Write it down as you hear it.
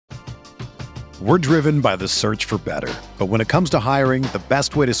We're driven by the search for better. But when it comes to hiring, the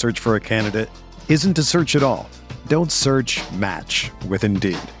best way to search for a candidate isn't to search at all. Don't search, match with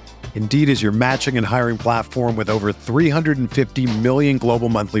Indeed. Indeed is your matching and hiring platform with over 350 million global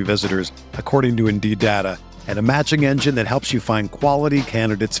monthly visitors, according to Indeed data, and a matching engine that helps you find quality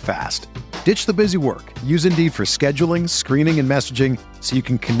candidates fast. Ditch the busy work. Use Indeed for scheduling, screening, and messaging so you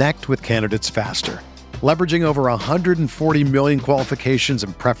can connect with candidates faster. Leveraging over 140 million qualifications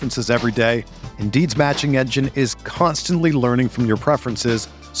and preferences every day, Indeed's matching engine is constantly learning from your preferences,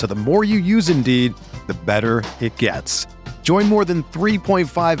 so the more you use Indeed, the better it gets. Join more than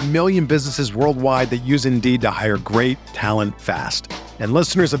 3.5 million businesses worldwide that use Indeed to hire great talent fast. And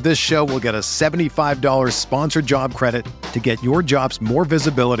listeners of this show will get a $75 sponsored job credit to get your jobs more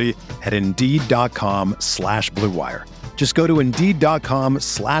visibility at Indeed.com/Blue Wire. Just go to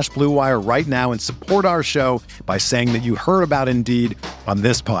Indeed.com/Blue Wire right now and support our show by saying that you heard about Indeed on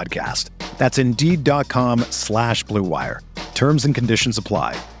this podcast. That's Indeed.com/Blue Wire. Terms and conditions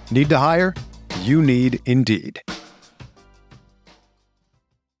apply. Need to hire? You need Indeed.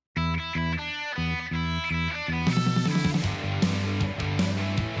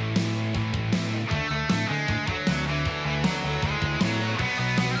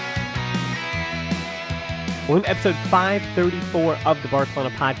 Welcome to episode 534 of the Barcelona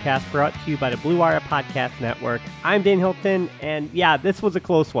podcast, brought to you by the Blue Wire Podcast Network. I'm Dan Hilton, and yeah, this was a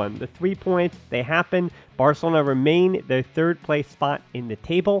close one. The 3 points, they happened. Barcelona remain their third place spot in the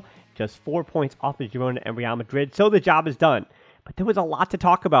table, just 4 points off of Girona and Real Madrid, so the job is done. But there was a lot to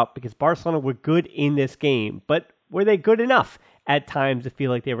talk about because Barcelona were good in this game, but were they good enough at times to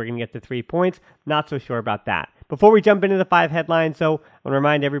feel like they were going to get the 3 points? Not so sure about that. Before we jump into the 5 headlines, though, I want to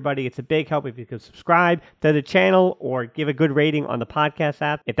remind everybody it's a big help if you could subscribe to the channel or give a good rating on the podcast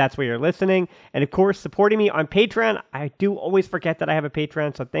app if that's where you're listening. And of course, supporting me on Patreon. I do always forget that I have a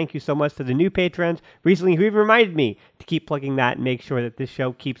Patreon, so thank you so much to the new patrons recently who even reminded me to keep plugging that and make sure that this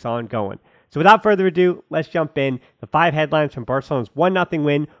show keeps on going. So without further ado, let's jump in. The 5 headlines from Barcelona's 1-0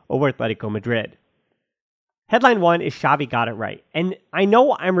 win over Atletico Madrid. Headline 1 is Xavi got it right. And I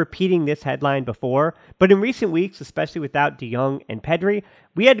know I'm repeating this headline before, but in recent weeks, especially without De Jong and Pedri,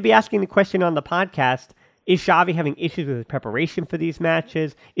 we had to be asking the question on the podcast, is Xavi having issues with his preparation for these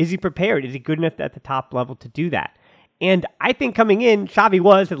matches? Is he prepared? Is he good enough at the top level to do that? And I think coming in, Xavi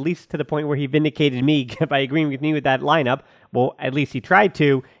was, at least to the point where he vindicated me by agreeing with me with that lineup. Well, at least he tried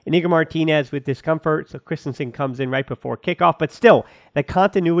to. Inigo Martinez with discomfort, so Christensen comes in right before kickoff. But still, the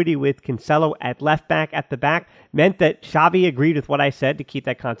continuity with Cancelo at left back at the back meant that Xavi agreed with what I said to keep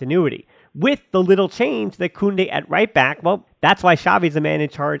that continuity. With the little change that Koundé at right back, well, that's why Xavi's the man in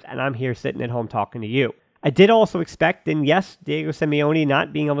charge, and I'm here sitting at home talking to you. I did also expect, and yes, Diego Simeone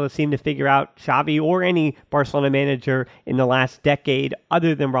not being able to seem to figure out Xavi or any Barcelona manager in the last decade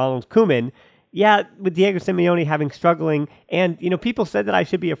other than Ronald Koeman. Yeah, with Diego Simeone having struggling, and, people said that I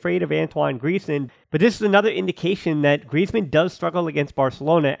should be afraid of Antoine Griezmann, but this is another indication that Griezmann does struggle against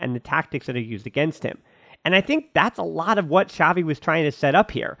Barcelona and the tactics that are used against him. And I think that's a lot of what Xavi was trying to set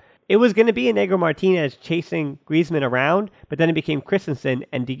up here. It was going to be Inigo Martinez chasing Griezmann around, but then it became Christensen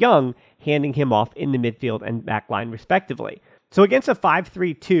and De Jong handing him off in the midfield and backline respectively. So against a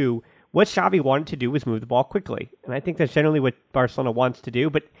 5-3-2, what Xavi wanted to do was move the ball quickly. And I think that's generally what Barcelona wants to do,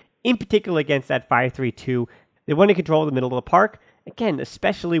 but in particular against that 5-3-2, they want to control the middle of the park, again,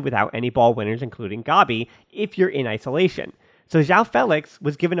 especially without any ball winners, including Gabi, if you're in isolation. So João Felix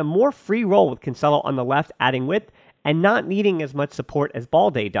was given a more free role with Cancelo on the left, adding width, and not needing as much support as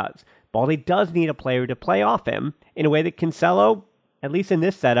Balde does. Balde does need a player to play off him in a way that Cancelo, at least in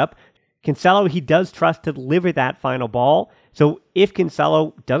this setup, Cancelo, he does trust to deliver that final ball. So if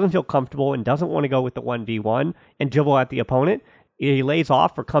Cancelo doesn't feel comfortable and doesn't want to go with the 1v1 and dribble at the opponent, either he lays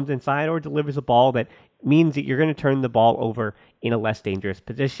off or comes inside or delivers a ball that means that you're going to turn the ball over in a less dangerous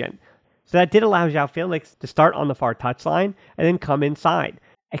position. So that did allow João Felix to start on the far touchline and then come inside,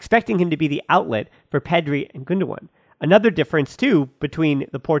 expecting him to be the outlet for Pedri and Gundogan. Another difference, too, between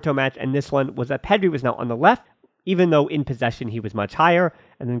the Porto match and this one was that Pedri was now on the left, even though in possession he was much higher,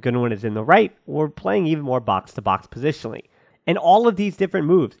 and then Gundogan is in the right, or playing even more box-to-box positionally. And all of these different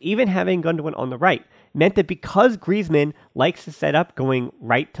moves, even having Gundogan on the right, meant that because Griezmann likes to set up going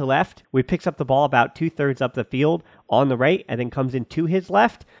right to left, where he picks up the ball about 2/3 up the field on the right and then comes in to his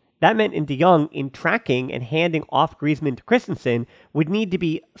left, that meant in De Jong, in tracking and handing off Griezmann to Christensen, would need to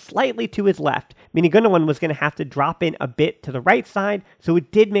be slightly to his left, meaning Gundogan was going to have to drop in a bit to the right side, so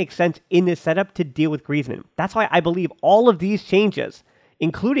it did make sense in this setup to deal with Griezmann. That's why I believe all of these changes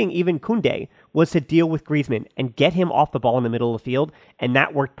including even Koundé, was to deal with Griezmann and get him off the ball in the middle of the field, and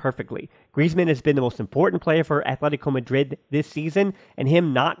that worked perfectly. Griezmann has been the most important player for Atletico Madrid this season, and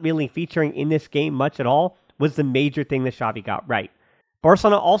him not really featuring in this game much at all was the major thing that Xavi got right.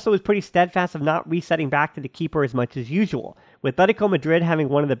 Barcelona also was pretty steadfast of not resetting back to the keeper as much as usual. With Atletico Madrid having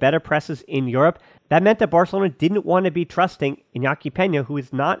one of the better presses in Europe, that meant that Barcelona didn't want to be trusting Iñaki Peña, who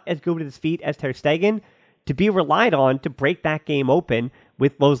is not as good with his feet as Ter Stegen, to be relied on to break that game open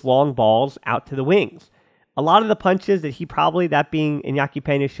with those long balls out to the wings. A lot of the punches that being Iñaki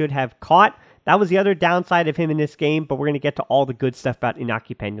Peña, should have caught, that was the other downside of him in this game, but we're going to get to all the good stuff about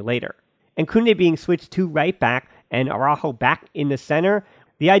Iñaki Peña later. And Koundé being switched to right back and Araujo back in the center.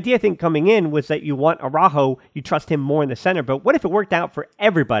 The idea, I think, coming in was that you want Araujo, you trust him more in the center, but what if it worked out for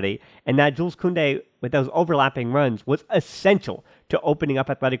everybody and that Jules Koundé, with those overlapping runs, was essential to opening up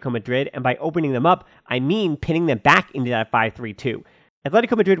Atletico Madrid, and by opening them up, I mean pinning them back into that 5-3-2.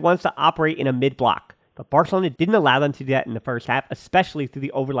 Atletico Madrid wants to operate in a mid-block, but Barcelona didn't allow them to do that in the first half, especially through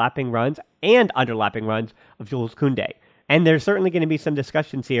the overlapping runs and underlapping runs of Jules Koundé. And there's certainly going to be some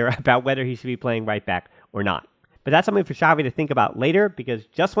discussions here about whether he should be playing right back or not. But that's something for Xavi to think about later, because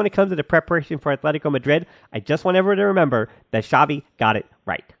just when it comes to the preparation for Atletico Madrid, I just want everyone to remember that Xavi got it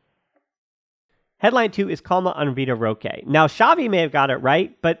right. Headline 2 is Calma on Vitor Roque. Now, Xavi may have got it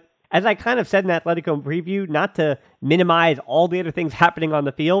right, but as I kind of said in the Atletico preview, not to minimize all the other things happening on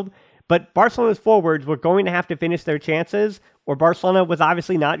the field, but Barcelona's forwards were going to have to finish their chances, or Barcelona was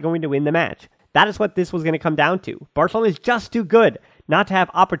obviously not going to win the match. That is what this was going to come down to. Barcelona is just too good not to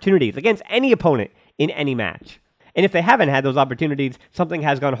have opportunities against any opponent in any match. And if they haven't had those opportunities, something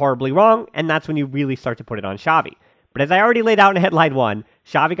has gone horribly wrong, and that's when you really start to put it on Xavi. But as I already laid out in headline 1,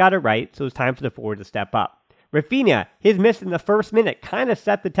 Xavi got it right, so it's time for the forward to step up. Rafinha, his miss in the first minute kind of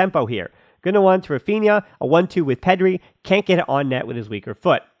set the tempo here. Gundogan to Rafinha, a 1-2 with Pedri, can't get it on net with his weaker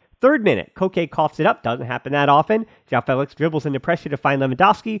foot. Third minute, Koke coughs it up, doesn't happen that often. João Felix dribbles into pressure to find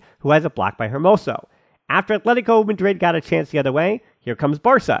Lewandowski, who has it blocked by Hermoso. After Atletico Madrid got a chance the other way, here comes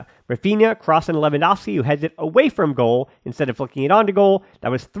Barca. Rafinha crossing Lewandowski, who heads it away from goal instead of flicking it onto goal.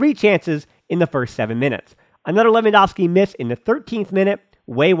 That was 3 chances in the first 7 minutes. Another Lewandowski miss in the 13th minute,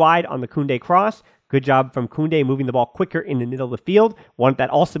 way wide on the Koundé cross. Good job from Koundé moving the ball quicker in the middle of the field. Want that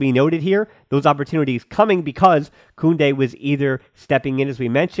also be noted here. Those opportunities coming because Koundé was either stepping in, as we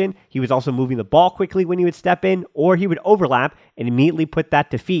mentioned. He was also moving the ball quickly when he would step in, or he would overlap and immediately put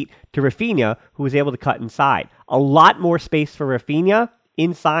that defeat to Rafinha, who was able to cut inside. A lot more space for Rafinha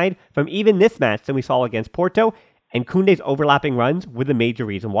inside from even this match than we saw against Porto, and Koundé's overlapping runs were the major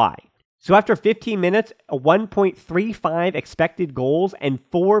reason why. So after 15 minutes, a 1.35 expected goals and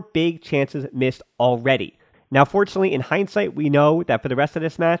 4 big chances missed already. Now, fortunately, in hindsight, we know that for the rest of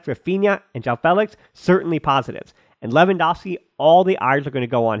this match, Rafinha and João Felix, certainly positives. And Lewandowski, all the eyes are going to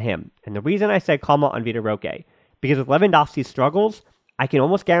go on him. And the reason I said calma on Vitor Roque, because with Lewandowski's struggles, I can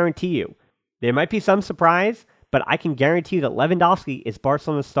almost guarantee you, there might be some surprise, but I can guarantee you that Lewandowski is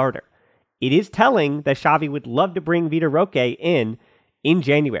Barcelona's starter. It is telling that Xavi would love to bring Vitor Roque in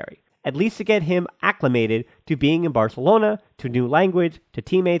January, at least to get him acclimated to being in Barcelona, to new language, to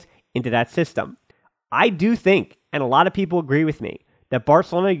teammates, into that system. I do think, and a lot of people agree with me, that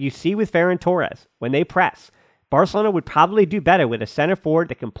Barcelona, you see with Ferran Torres, when they press, Barcelona would probably do better with a center forward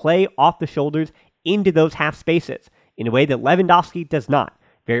that can play off the shoulders into those half spaces in a way that Lewandowski does not.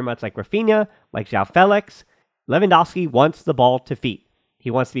 Very much like Rafinha, like João Felix, Lewandowski wants the ball to feet.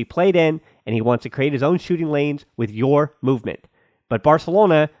 He wants to be played in, and he wants to create his own shooting lanes with your movement. But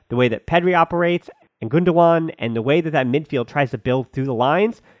Barcelona, the way that Pedri operates, and Gundogan, and the way that midfield tries to build through the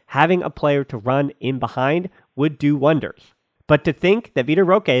lines, having a player to run in behind would do wonders. But to think that Vitor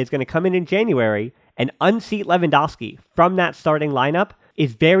Roque is going to come in January and unseat Lewandowski from that starting lineup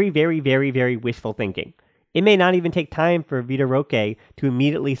is very, very, very, very wishful thinking. It may not even take time for Vitor Roque to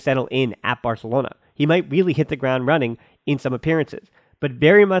immediately settle in at Barcelona. He might really hit the ground running in some appearances. But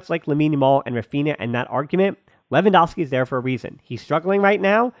very much like Lamine Yamal and Rafinha and that argument, Lewandowski is there for a reason. He's struggling right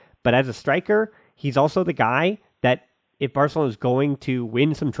now, but as a striker, he's also the guy that if Barcelona is going to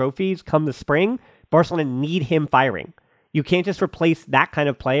win some trophies come the spring, Barcelona need him firing. You can't just replace that kind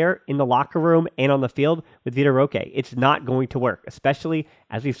of player in the locker room and on the field with Vitor Roque. It's not going to work, especially,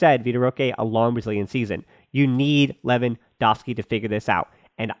 as we've said, Vitor Roque, a long Brazilian season. You need Lewandowski to figure this out.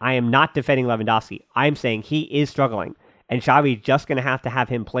 And I am not defending Lewandowski. I'm saying he is struggling. And Xavi is just going to have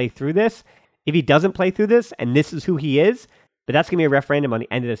him play through this. If he doesn't play through this, and this is who he is, but that's going to be a referendum on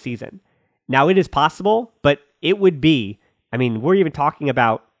the end of the season. Now, it is possible, but it would be, we're even talking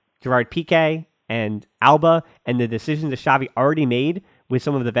about Gerard Piqué and Alba and the decisions that Xavi already made with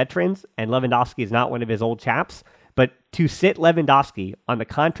some of the veterans, and Lewandowski is not one of his old chaps. but to sit Lewandowski on the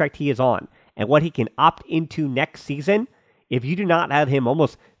contract he is on and what he can opt into next season, if you do not have him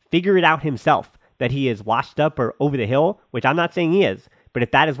almost figure it out himself that he is washed up or over the hill, which I'm not saying he is, but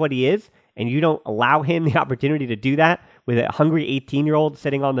if that is what he is, and you don't allow him the opportunity to do that with a hungry 18-year-old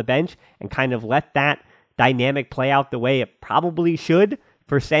sitting on the bench and kind of let that dynamic play out the way it probably should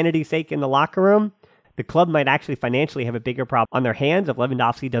for sanity's sake in the locker room, the club might actually financially have a bigger problem on their hands if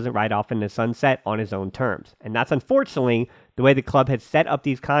Lewandowski doesn't ride off in the sunset on his own terms. And that's unfortunately the way the club has set up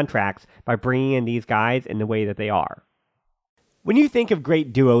these contracts by bringing in these guys in the way that they are. When you think of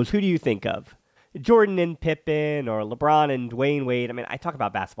great duos, who do you think of? Jordan and Pippen, or LeBron and Dwayne Wade. I mean, I talk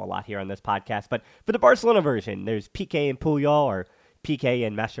about basketball a lot here on this podcast, but for the Barcelona version, there's Piqué and Puyol, or Piqué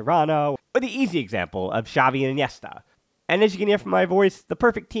and Mascherano, or the easy example of Xavi and Iniesta. And as you can hear from my voice, the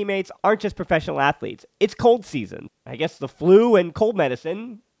perfect teammates aren't just professional athletes. It's cold season. I guess the flu and cold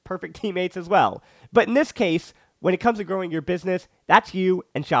medicine, perfect teammates as well. But in this case, when it comes to growing your business, that's you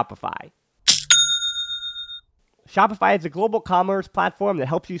and Shopify. Shopify is a global commerce platform that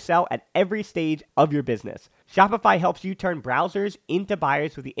helps you sell at every stage of your business. Shopify helps you turn browsers into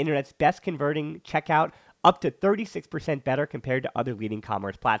buyers with the internet's best converting checkout, up to 36% better compared to other leading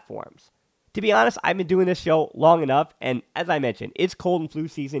commerce platforms. To be honest, I've been doing this show long enough, and as I mentioned, it's cold and flu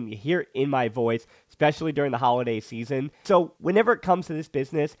season. You hear it in my voice, especially during the holiday season. So whenever it comes to this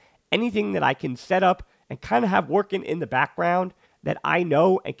business, anything that I can set up and kind of have working in the background that I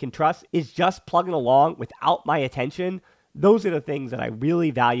know and can trust is just plugging along without my attention. Those are the things that I really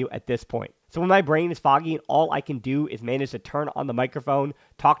value at this point. So when my brain is foggy and all I can do is manage to turn on the microphone,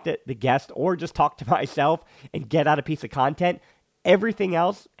 talk to the guest, or just talk to myself and get out a piece of content, everything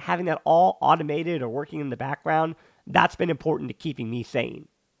else, having that all automated or working in the background, that's been important to keeping me sane.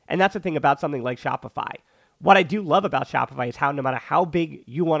 And that's the thing about something like Shopify. What I do love about Shopify is how no matter how big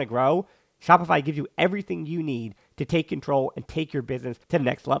you want to grow, Shopify gives you everything you need to take control and take your business to the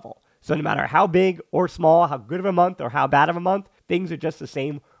next level. So no matter how big or small, how good of a month or how bad of a month, things are just the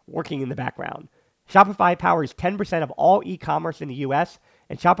same working in the background. Shopify powers 10% of all e-commerce in the US,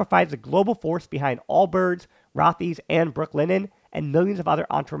 and Shopify is the global force behind Allbirds, Rothy's, and Brooklinen, and millions of other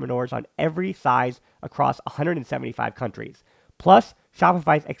entrepreneurs on every size across 175 countries. Plus,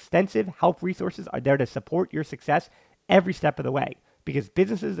 Shopify's extensive help resources are there to support your success every step of the way, because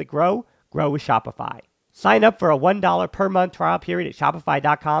businesses that grow with Shopify. Sign up for a $1 per month trial period at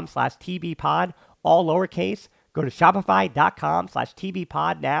shopify.com/tbpod, all lowercase. Go to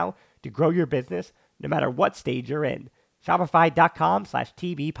shopify.com/tbpod now to grow your business no matter what stage you're in.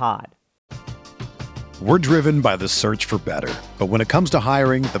 Shopify.com/tbpod. We're driven by the search for better. But when it comes to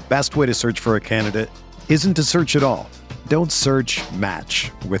hiring, the best way to search for a candidate isn't to search at all. Don't search,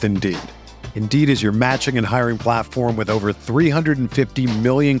 match with Indeed. Indeed is your matching and hiring platform with over 350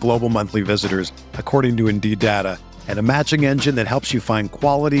 million global monthly visitors, according to Indeed data, and a matching engine that helps you find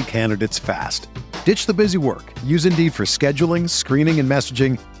quality candidates fast. Ditch the busy work. Use Indeed for scheduling, screening, and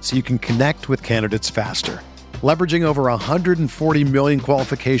messaging so you can connect with candidates faster. Leveraging over 140 million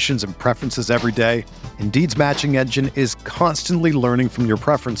qualifications and preferences every day, Indeed's matching engine is constantly learning from your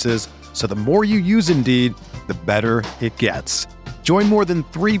preferences, so the more you use Indeed, the better it gets. Join more than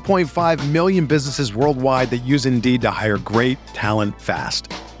 3.5 million businesses worldwide that use Indeed to hire great talent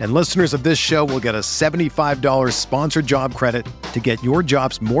fast. And listeners of this show will get a $75 sponsored job credit to get your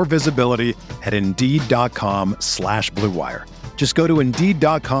jobs more visibility at Indeed.com/Blue Wire. Just go to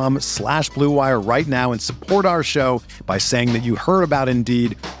Indeed.com/Blue Wire right now and support our show by saying that you heard about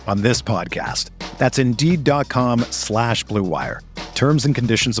Indeed on this podcast. That's Indeed.com/Blue Wire. Terms and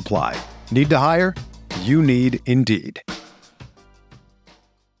conditions apply. Need to hire? You need Indeed.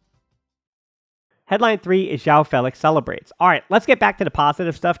 Headline 3 is João Felix celebrates. All right, let's get back to the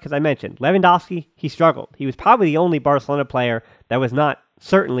positive stuff because I mentioned Lewandowski, he struggled. He was probably the only Barcelona player that was not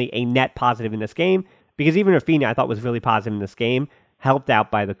certainly a net positive in this game because even Rafinha I thought was really positive in this game, helped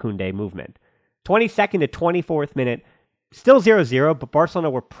out by the Koundé movement. 22nd to 24th minute, still 0-0, but Barcelona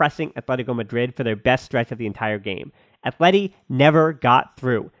were pressing Atletico Madrid for their best stretch of the entire game. Atleti never got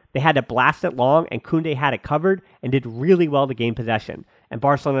through. They had to blast it long, and Koundé had it covered and did really well to gain possession. And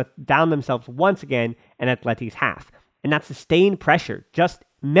Barcelona found themselves once again in Atleti's half. And that sustained pressure, just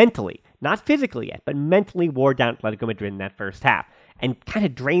mentally, not physically yet, but mentally wore down Atletico Madrid in that first half and kind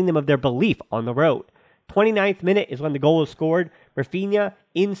of drained them of their belief on the road. 29th minute is when the goal is scored. Rafinha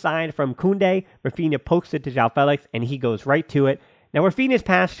inside from Koundé. Rafinha pokes it to João Felix, and he goes right to it. Now, Rafinha's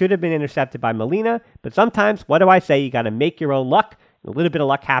pass should have been intercepted by Molina, but sometimes, what do I say? You got to make your own luck. A little bit of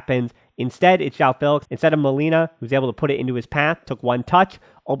luck happens. Instead, it's João Felix. Instead of Molina, who's able to put it into his path, took one touch.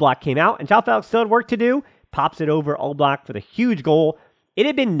 Oblak came out, and João Felix still had work to do. Pops it over Oblak for the huge goal. It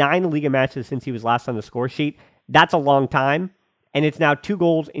had been 9 Liga matches since he was last on the score sheet. That's a long time, and it's now 2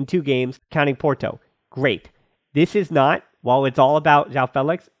 goals in 2 games, counting Porto. Great. This is not, while it's all about João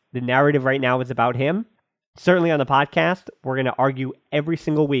Felix, the narrative right now is about him. Certainly on the podcast, we're going to argue every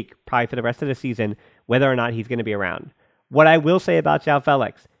single week, probably for the rest of the season, whether or not he's going to be around. What I will say about João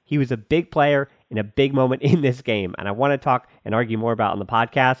Felix, he was a big player in a big moment in this game, and I want to talk and argue more about on the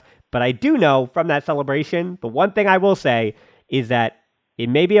podcast. But I do know from that celebration, the one thing I will say is that it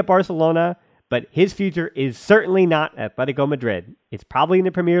may be at Barcelona, but his future is certainly not Atletico Madrid. It's probably in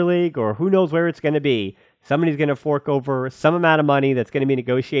the Premier League, or who knows where it's going to be. Somebody's going to fork over some amount of money that's going to be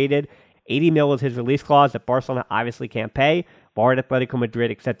negotiated. 80 mil is his release clause that Barcelona obviously can't pay. Why would Atletico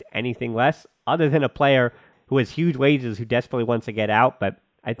Madrid accept anything less, other than a player who has huge wages who desperately wants to get out? But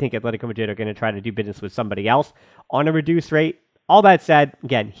I think Atletico Madrid are going to try to do business with somebody else on a reduced rate. All that said,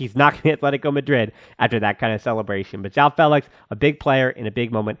 again, he's not going to be Atletico Madrid after that kind of celebration. But João Felix, a big player in a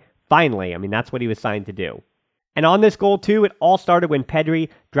big moment. Finally, I mean, that's what he was signed to do. And on this goal, too, it all started when Pedri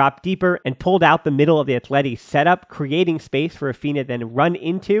dropped deeper and pulled out the middle of the Atleti setup, creating space for Rafinha then run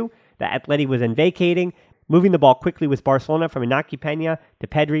into. The Atleti was then vacating. Moving the ball quickly was Barcelona from Iñaki Peña to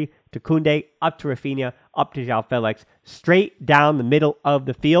Pedri to Koundé, up to Rafinha, up to João Felix, straight down the middle of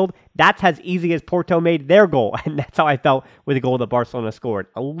the field. That's as easy as Porto made their goal, and that's how I felt with the goal that Barcelona scored.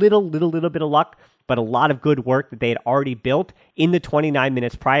 A little bit of luck, but a lot of good work that they had already built in the 29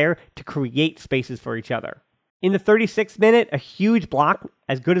 minutes prior to create spaces for each other. In the 36th minute, a huge block,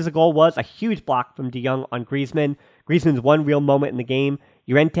 as good as the goal was, a huge block from De Jong on Griezmann. Griezmann's one real moment in the game.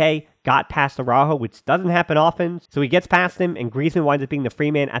 Llorente got past Araujo, which doesn't happen often, so he gets past him, and Griezmann winds up being the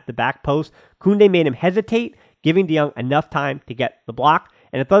free man at the back post. Koundé made him hesitate, giving De Jong enough time to get the block.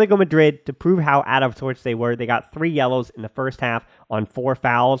 And Atletico Madrid, to prove how out of sorts they were, they got 3 yellows in the first half on 4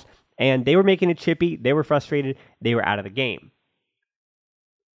 fouls, and they were making it chippy, they were frustrated, they were out of the game.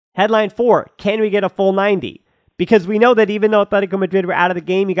 Headline 4, can we get a full 90? Because we know that even though Atletico Madrid were out of the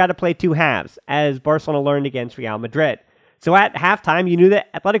game, you got to play 2 halves, as Barcelona learned against Real Madrid. So at halftime, you knew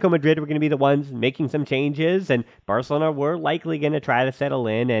that Atletico Madrid were going to be the ones making some changes, and Barcelona were likely going to try to settle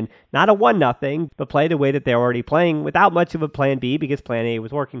in, and not a 1-0, but play the way that they're already playing without much of a plan B, because plan A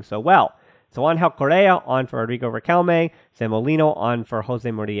was working so well. So Angel Correa on for Rodrigo Riquelme, Sam Molino on for Jose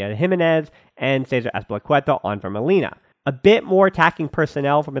Maria Jimenez, and Cesar Azpilicueta on for Molina. A bit more attacking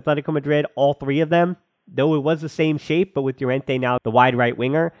personnel from Atletico Madrid, all 3 of them. Though it was the same shape, but with Llorente now the wide right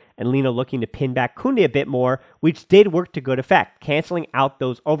winger, and Lino looking to pin back Koundé a bit more, which did work to good effect, canceling out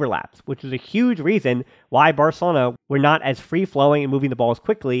those overlaps, which was a huge reason why Barcelona were not as free-flowing and moving the ball as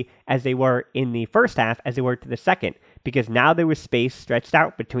quickly as they were in the first half as they were to the second, because now there was space stretched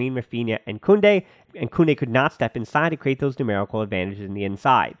out between Rafinha and Koundé could not step inside to create those numerical advantages in the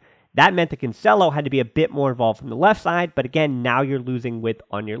inside. That meant that Cancelo had to be a bit more involved from the left side, but again, now you're losing width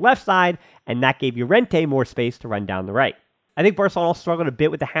on your left side, and that gave Llorente more space to run down the right. I think Barcelona struggled a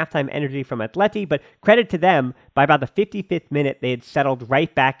bit with the halftime energy from Atleti, but credit to them, by about the 55th minute, they had settled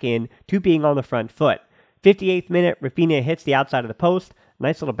right back in to being on the front foot. 58th minute, Rafinha hits the outside of the post,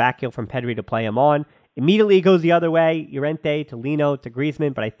 nice little back heel from Pedri to play him on. Immediately it goes the other way, Llorente to Lino to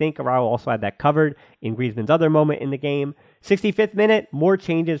Griezmann, but I think Araujo also had that covered in Griezmann's other moment in the game. 65th minute, more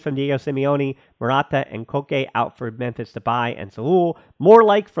changes from Diego Simeone, Morata and Koke out for Memphis Depay and Saúl. More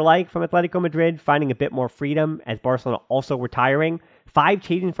like for like from Atletico Madrid, finding a bit more freedom as Barcelona also retiring. 5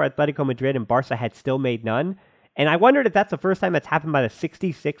 changes for Atletico Madrid and Barca had still made none. And I wondered if that's the first time that's happened by the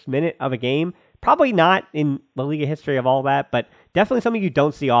 66th minute of a game. Probably not in La Liga history of all that, but definitely something you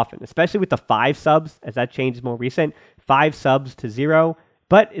don't see often, especially with the 5 subs, as that change is more recent. 5 subs to 0.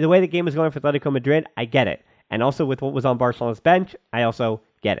 But the way the game was going for Atletico Madrid, I get it. And also with what was on Barcelona's bench, I also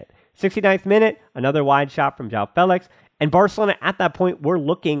get it. 69th minute, another wide shot from João Felix. And Barcelona at that point were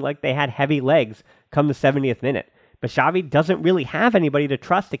looking like they had heavy legs come the 70th minute. But Xavi doesn't really have anybody to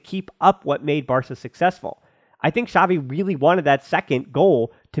trust to keep up what made Barca successful. I think Xavi really wanted that second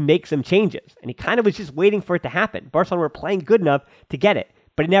goal to make some changes, and he kind of was just waiting for it to happen. Barcelona were playing good enough to get it,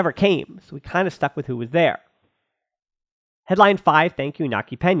 but it never came, so we kind of stuck with who was there. Headline 5, thank you,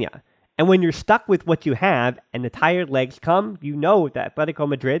 Iñaki Peña. And when you're stuck with what you have and the tired legs come, you know that Atletico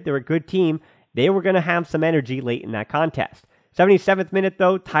Madrid, they're a good team. They were going to have some energy late in that contest. 77th minute,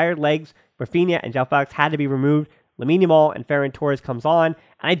 though, tired legs. Rafinha and João Felix had to be removed. Lamine Yamal and Ferran Torres comes on. And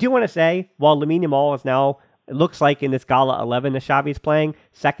I do want to say, while Lamine Yamal is now, it looks like in this Gala 11 that Xavi's playing,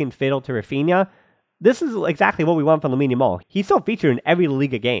 second fiddle to Rafinha, this is exactly what we want from Lamine Yamal. He's still featured in every La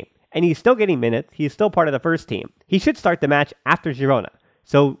Liga game, and he's still getting minutes. He's still part of the first team. He should start the match after Girona.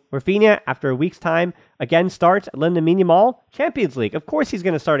 So Rafinha, after a week's time, again starts. Lamine Yamal, Champions League. Of course he's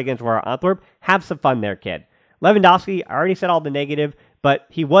going to start against Royal Antwerp. Have some fun there, kid. Lewandowski, I already said all the negative, but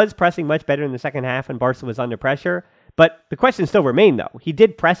he was pressing much better in the second half when Barca was under pressure. But the question still remained, though. He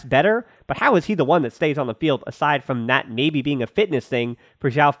did press better, but how is he the one that stays on the field aside from that maybe being a fitness thing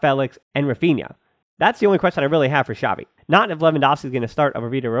for João Felix and Rafinha? That's the only question I really have for Xavi. Not if Lewandowski is going to start over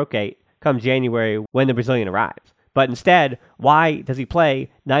Vitor Roque come January when the Brazilian arrives. But instead, why does he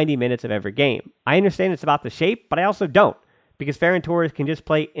play 90 minutes of every game? I understand it's about the shape, but I also don't, because Ferran Torres can just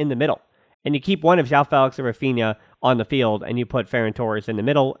play in the middle. And you keep one of João Felix or Rafinha on the field, and you put Ferran Torres in the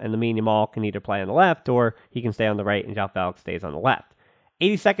middle, and Lamine Yamal can either play on the left, or he can stay on the right, and João Felix stays on the left.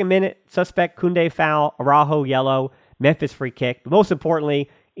 82nd minute, suspect Koundé foul, Araujo yellow, Memphis free kick. But most importantly,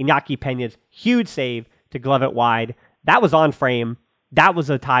 Iñaki Peña's huge save to glove it wide. That was on frame. That was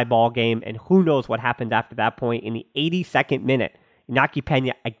a tie ball game, and who knows what happened after that point in the 82nd minute. Iñaki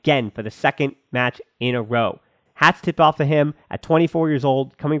Peña again for the second match in a row. Hats tipped off to him at 24 years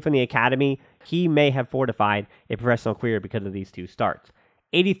old, coming from the academy. He may have fortified a professional career because of these two starts.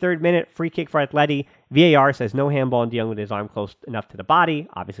 83rd minute, free kick for Atleti. VAR says no handball on De Jong with his arm close enough to the body.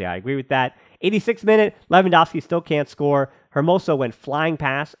 Obviously, I agree with that. 86th minute, Lewandowski still can't score. Hermoso went flying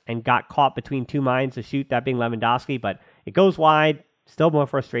past and got caught between two minds to shoot, that being Lewandowski, but it goes wide. Still more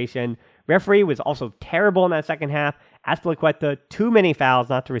frustration. Referee was also terrible in that second half. Azpilicueta, too many fouls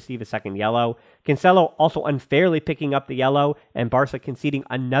not to receive a second yellow. Cancelo also unfairly picking up the yellow, and Barca conceding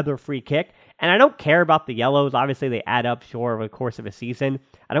another free kick. And I don't care about the yellows. Obviously, they add up, sure, over the course of a season.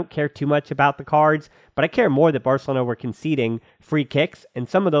 I don't care too much about the cards, but I care more that Barcelona were conceding free kicks, and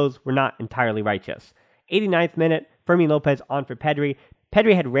some of those were not entirely righteous. 89th minute, Fermin Lopez on for Pedri.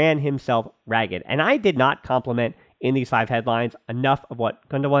 Pedri had ran himself ragged, and I did not compliment in these 5 headlines enough of what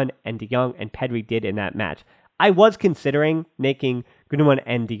Gundogan and De Jong and Pedri did in that match. I was considering making Gundogan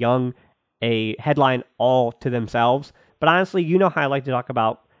and De Jong a headline all to themselves, but honestly, you know how I like to talk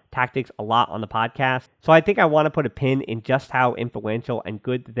about tactics a lot on the podcast, so I think I want to put a pin in just how influential and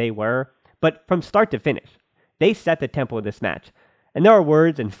good they were. But from start to finish, they set the tempo of this match. And there are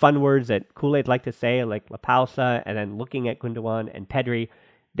words and fun words that Kool-Aid like to say, like La Pausa, and then looking at Gundogan and Pedri.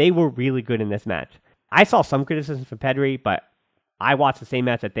 They were really good in this match. I saw some criticism from Pedri, but I watched the same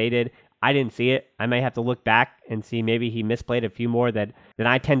match that they did. I didn't see it. I may have to look back and see maybe he misplayed a few more than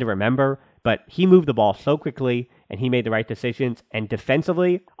I tend to remember. But he moved the ball so quickly, and he made the right decisions. And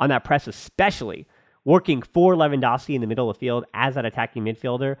defensively, on that press especially, working for Lewandowski in the middle of the field as that attacking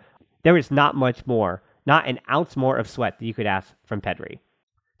midfielder, there is not much more, not an ounce more of sweat that you could ask from Pedri.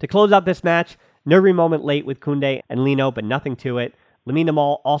 To close out this match, nervy moment late with Koundé and Lino, but nothing to it. Lamine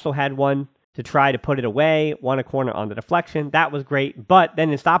Yamal also had one to try to put it away, won a corner on the deflection. That was great. But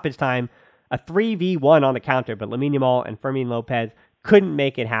then in stoppage time, a 3v1 on the counter, but Lamine Yamal and Fermin Lopez couldn't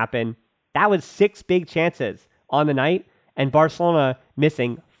make it happen. That was 6 big chances on the night, and Barcelona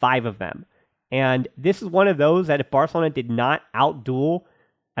missing 5 of them. And this is one of those that if Barcelona did not outduel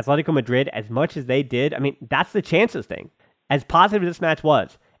Atletico Madrid as much as they did, I mean, that's the chances thing. As positive as this match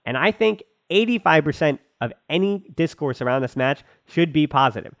was, and I think 85% of any discourse around this match should be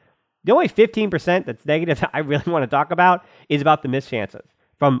positive. The only 15% that's negative that I really want to talk about is about the missed chances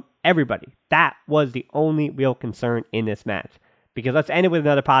from everybody. That was the only real concern in this match. Because let's end it with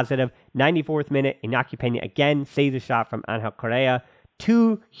another positive. 94th minute, Iñaki Peña again saves a shot from Angel Correa.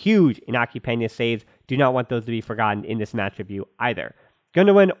 2 huge Iñaki Peña saves. Do not want those to be forgotten in this match review either.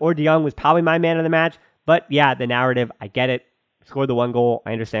 Gundogan or De Jong was probably my man of the match. But yeah, the narrative, I get it. Scored the 1 goal.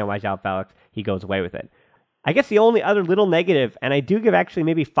 I understand why João Felix, he goes away with it. I guess the only other little negative, and I do give actually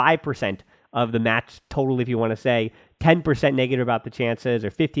maybe 5% of the match total, if you want to say, 10% negative about the chances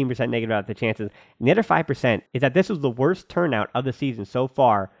or 15% negative about the chances. And the other 5% is that this was the worst turnout of the season so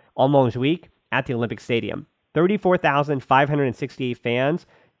far on Montjuic at the Olympic Stadium. 34,568 fans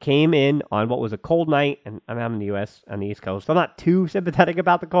came in on what was a cold night, and I'm in the U.S. on the East Coast, so I'm not too sympathetic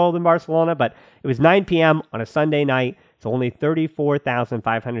about the cold in Barcelona, but it was 9 p.m. on a Sunday night, so only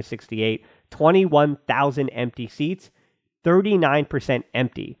 34,568, 21,000 empty seats, 39%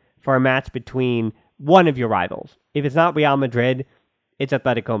 empty for a match between one of your rivals. If it's not Real Madrid, it's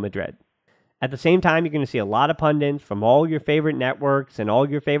Atletico Madrid. At the same time, you're going to see a lot of pundits from all your favorite networks and all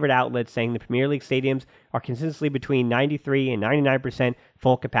your favorite outlets saying the Premier League stadiums are consistently between 93 and 99%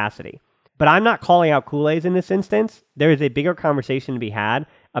 full capacity. But I'm not calling out Kool-Aids in this instance. There is a bigger conversation to be had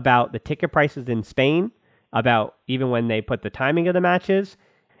about the ticket prices in Spain, about even when they put the timing of the matches.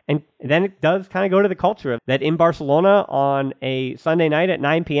 And then it does kind of go to the culture of that in Barcelona on a Sunday night at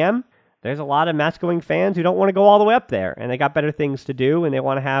 9 p.m., there's a lot of match-going fans who don't want to go all the way up there, and they got better things to do, and they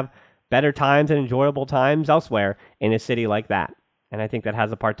want to have better times and enjoyable times elsewhere in a city like that. And I think that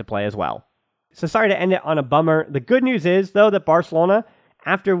has a part to play as well. So sorry to end it on a bummer. The good news is, though, that Barcelona,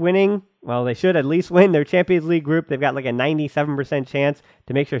 after winning Well, they should at least win their Champions League group. They've got like a 97% chance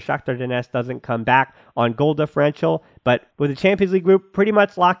to make sure Shakhtar Donetsk doesn't come back on goal differential. But with the Champions League group pretty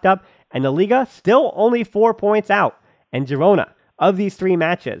much locked up, and the Liga still only 4 points out. And Girona, of these 3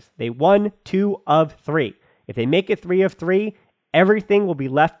 matches, they won 2 of 3. If they make it 3 of 3, everything will be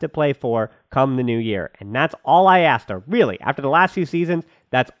left to play for come the new year. And that's all I asked for. Really, after the last few seasons,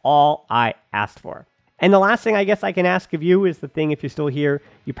 that's all I asked for. And the last thing I guess I can ask of you is the thing, if you're still here,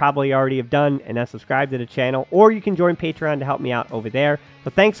 you probably already have done, and that's subscribe to the channel, or you can join Patreon to help me out over there.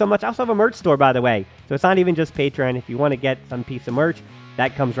 So thanks so much. I also have a merch store, by the way. So it's not even just Patreon. If you want to get some piece of merch,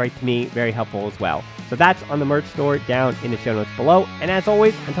 that comes right to me. Very helpful as well. So that's on the merch store down in the show notes below. And as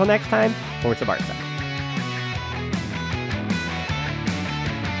always, until next time, Forza Barca.